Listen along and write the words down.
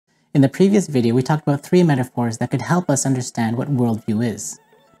In the previous video, we talked about 3 metaphors that could help us understand what worldview is.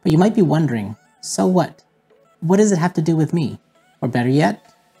 But you might be wondering, so what? What does it have to do with me? Or better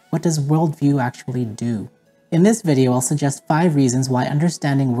yet, what does worldview actually do? In this video, I'll suggest 5 reasons why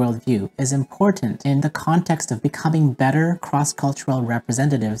understanding worldview is important in the context of becoming better cross-cultural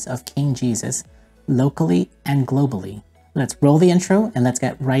representatives of King Jesus, locally and globally. Let's roll the intro and let's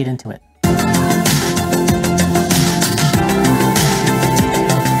get right into it.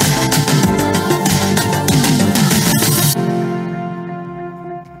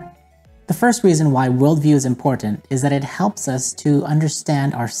 The first reason why worldview is important is that it helps us to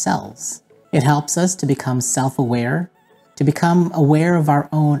understand ourselves. It helps us to become self-aware, to become aware of our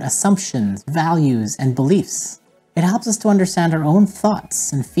own assumptions, values, and beliefs. It helps us to understand our own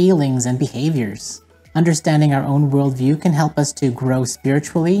thoughts and feelings and behaviors. Understanding our own worldview can help us to grow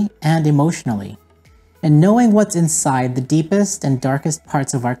spiritually and emotionally. And knowing what's inside the deepest and darkest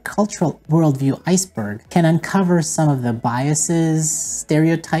parts of our cultural worldview iceberg can uncover some of the biases,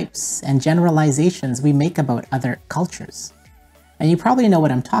 stereotypes, and generalizations we make about other cultures. And you probably know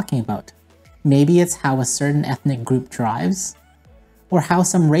what I'm talking about. Maybe it's how a certain ethnic group drives, or how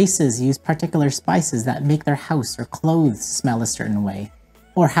some races use particular spices that make their house or clothes smell a certain way,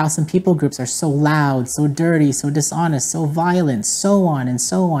 or how some people groups are so loud, so dirty, so dishonest, so violent, so on and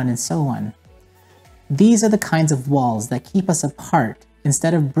so on and so on. These are the kinds of walls that keep us apart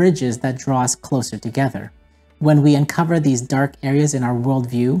instead of bridges that draw us closer together. When we uncover these dark areas in our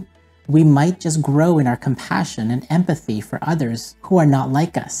worldview, we might just grow in our compassion and empathy for others who are not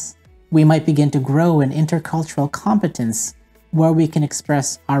like us. We might begin to grow in intercultural competence where we can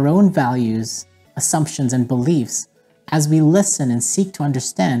express our own values, assumptions, and beliefs as we listen and seek to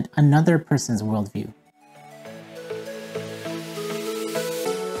understand another person's worldview.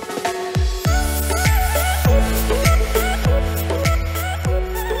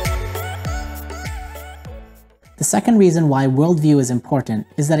 The second reason why worldview is important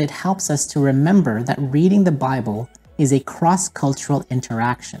is that it helps us to remember that reading the Bible is a cross-cultural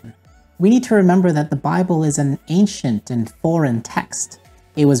interaction. We need to remember that the Bible is an ancient and foreign text.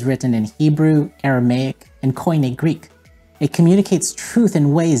 It was written in Hebrew, Aramaic, and Koine Greek. It communicates truth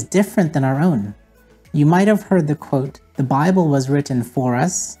in ways different than our own. You might have heard the quote, "The Bible was written for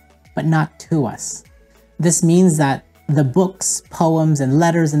us, but not to us." This means that the books, poems, and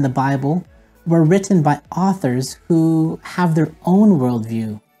letters in the Bible were written by authors who have their own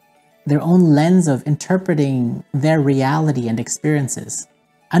worldview, their own lens of interpreting their reality and experiences.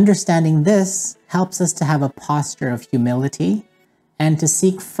 Understanding this helps us to have a posture of humility and to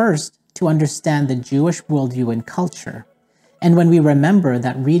seek first to understand the Jewish worldview and culture. And when we remember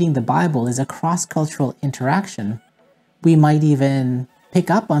that reading the Bible is a cross-cultural interaction, we might even pick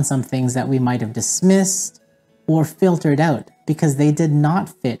up on some things that we might have dismissed or filtered out because they did not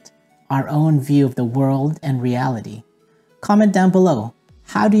fit our own view of the world and reality. Comment down below,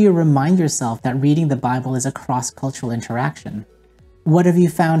 how do you remind yourself that reading the Bible is a cross-cultural interaction? What have you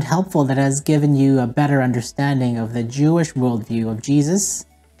found helpful that has given you a better understanding of the Jewish worldview of Jesus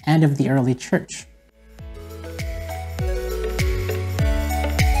and of the early church?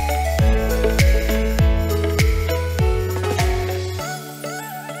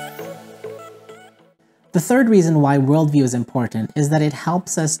 The third reason why worldview is important is that it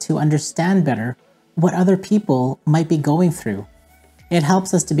helps us to understand better what other people might be going through. It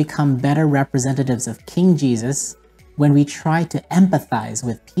helps us to become better representatives of King Jesus when we try to empathize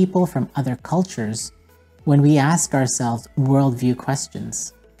with people from other cultures, when we ask ourselves worldview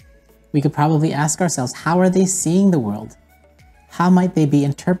questions. We could probably ask ourselves, how are they seeing the world? How might they be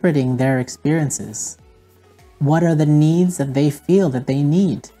interpreting their experiences? What are the needs that they feel that they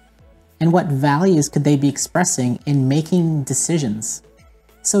need? And what values could they be expressing in making decisions?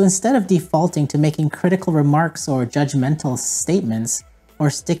 So instead of defaulting to making critical remarks or judgmental statements,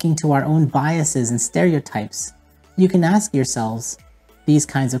 or sticking to our own biases and stereotypes, you can ask yourselves these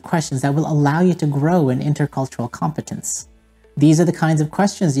kinds of questions that will allow you to grow in intercultural competence. These are the kinds of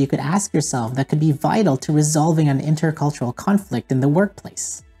questions you could ask yourself that could be vital to resolving an intercultural conflict in the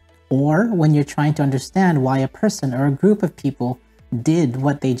workplace, or when you're trying to understand why a person or a group of people did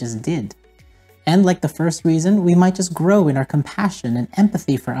what they just did. And like the first reason, we might just grow in our compassion and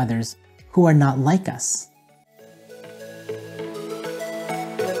empathy for others who are not like us.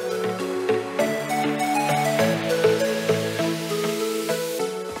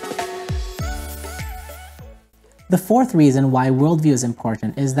 The fourth reason why worldview is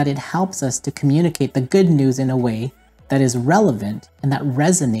important is that it helps us to communicate the good news in a way that is relevant and that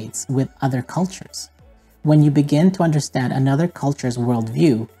resonates with other cultures. When you begin to understand another culture's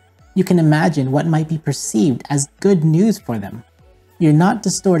worldview, you can imagine what might be perceived as good news for them. You're not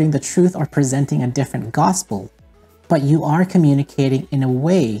distorting the truth or presenting a different gospel, but you are communicating in a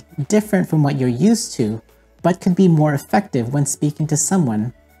way different from what you're used to, but can be more effective when speaking to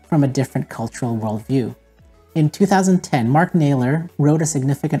someone from a different cultural worldview. In 2010, Mark Naylor wrote a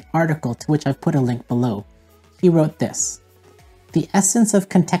significant article to which I've put a link below. He wrote this: "The essence of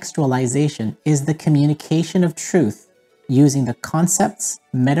contextualization is the communication of truth using the concepts,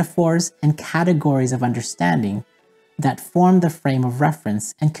 metaphors, and categories of understanding that form the frame of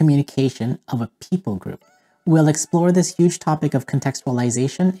reference and communication of a people group." We'll explore this huge topic of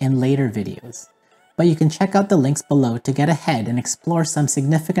contextualization in later videos, but you can check out the links below to get ahead and explore some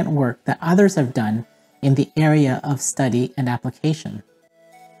significant work that others have done in the area of study and application.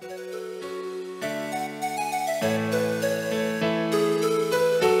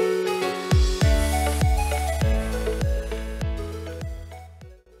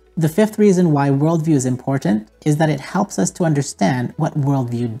 The fifth reason why worldview is important is that it helps us to understand what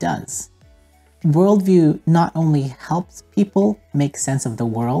worldview does. Worldview not only helps people make sense of the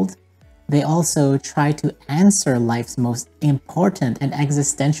world, they also try to answer life's most important and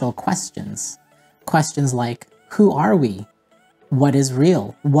existential questions. Questions like, who are we? What is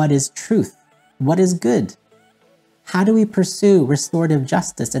real? What is truth? What is good? How do we pursue restorative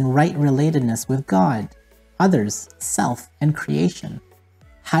justice and right relatedness with God, others, self, and creation?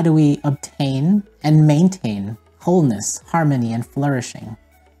 How do we obtain and maintain wholeness, harmony, and flourishing?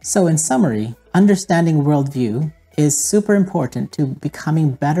 So in summary, understanding worldview is super important to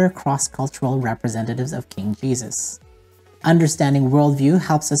becoming better cross-cultural representatives of King Jesus. Understanding worldview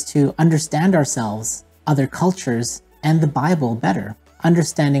helps us to understand ourselves, other cultures, and the Bible better.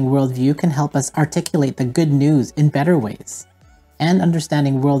 Understanding worldview can help us articulate the good news in better ways. And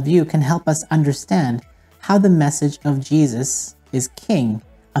understanding worldview can help us understand how the message of Jesus is King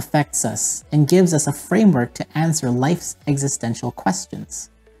affects us and gives us a framework to answer life's existential questions.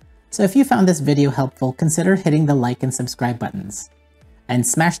 So if you found this video helpful, consider hitting the like and subscribe buttons. And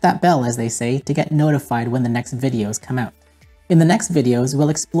smash that bell, as they say, to get notified when the next videos come out. In the next videos, we'll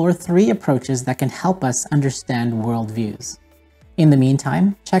explore 3 approaches that can help us understand worldviews. In the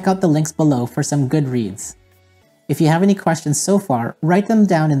meantime, check out the links below for some good reads. If you have any questions so far, write them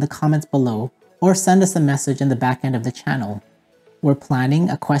down in the comments below or send us a message in the back end of the channel. We're planning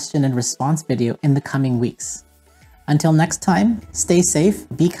a question and response video in the coming weeks. Until next time, stay safe,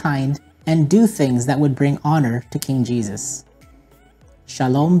 be kind, and do things that would bring honor to King Jesus.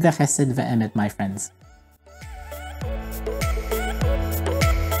 Shalom v'chesed ve'emet, my friends.